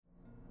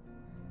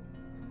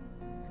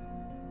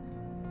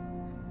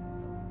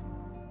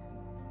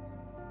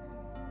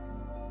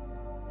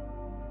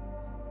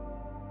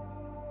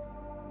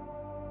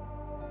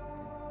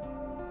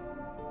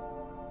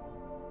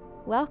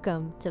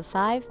Welcome to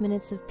 5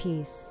 Minutes of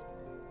Peace,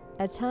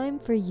 a time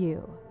for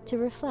you to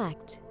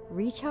reflect,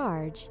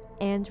 recharge,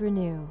 and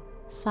renew.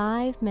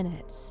 5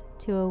 minutes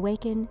to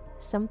awaken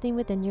something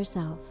within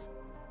yourself.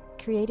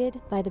 Created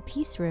by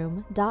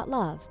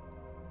thepeaceroom.love.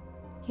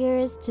 Here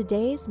is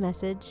today's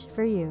message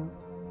for you.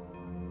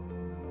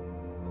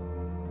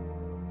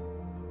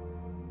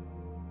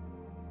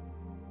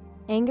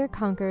 Anger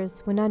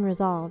conquers when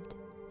unresolved.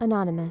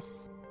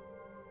 Anonymous.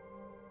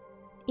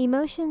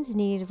 Emotions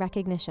need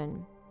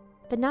recognition.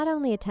 But not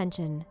only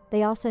attention,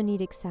 they also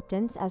need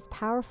acceptance as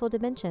powerful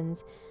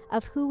dimensions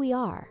of who we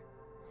are.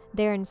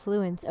 Their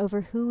influence over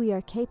who we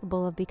are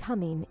capable of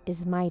becoming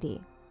is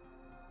mighty.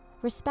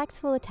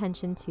 Respectful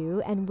attention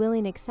to and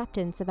willing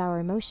acceptance of our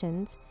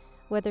emotions,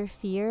 whether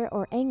fear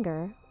or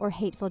anger or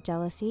hateful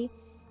jealousy,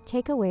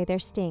 take away their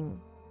sting.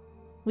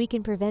 We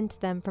can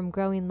prevent them from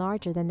growing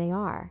larger than they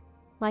are,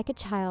 like a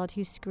child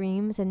who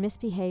screams and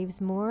misbehaves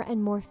more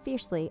and more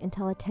fiercely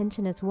until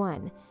attention is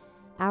won.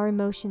 Our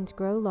emotions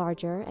grow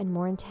larger and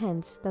more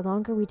intense the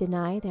longer we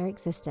deny their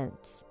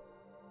existence.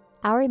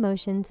 Our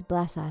emotions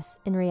bless us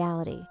in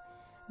reality.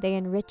 They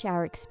enrich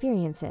our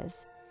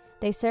experiences.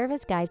 They serve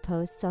as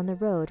guideposts on the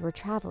road we're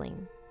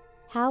traveling.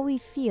 How we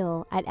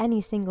feel at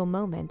any single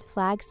moment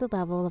flags the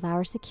level of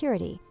our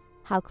security,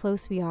 how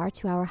close we are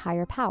to our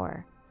higher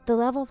power, the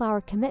level of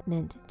our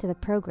commitment to the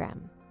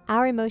program.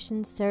 Our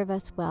emotions serve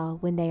us well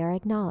when they are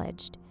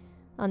acknowledged.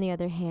 On the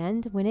other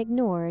hand, when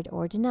ignored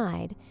or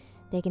denied,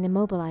 they can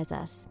immobilize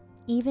us,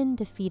 even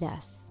defeat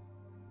us.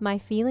 My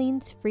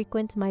feelings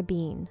frequent my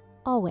being,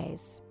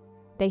 always.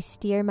 They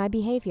steer my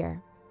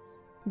behavior.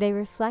 They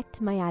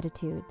reflect my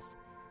attitudes.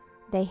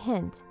 They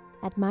hint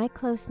at my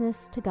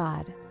closeness to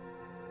God.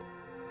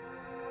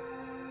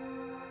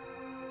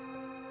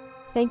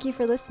 Thank you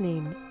for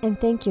listening, and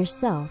thank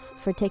yourself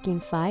for taking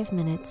 5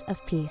 minutes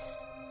of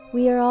peace.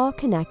 We are all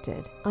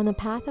connected on the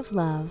path of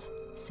love,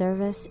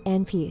 service,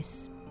 and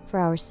peace for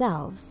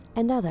ourselves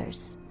and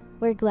others.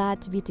 We're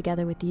glad to be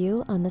together with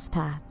you on this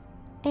path.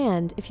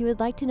 And if you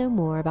would like to know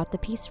more about the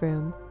Peace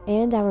Room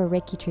and our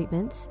Reiki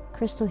treatments,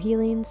 crystal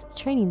healings,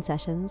 training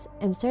sessions,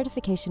 and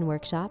certification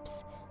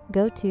workshops,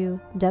 go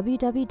to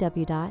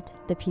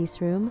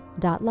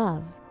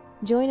www.thepeaceroom.love.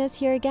 Join us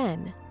here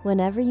again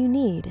whenever you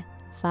need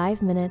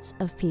 5 minutes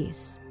of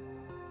peace.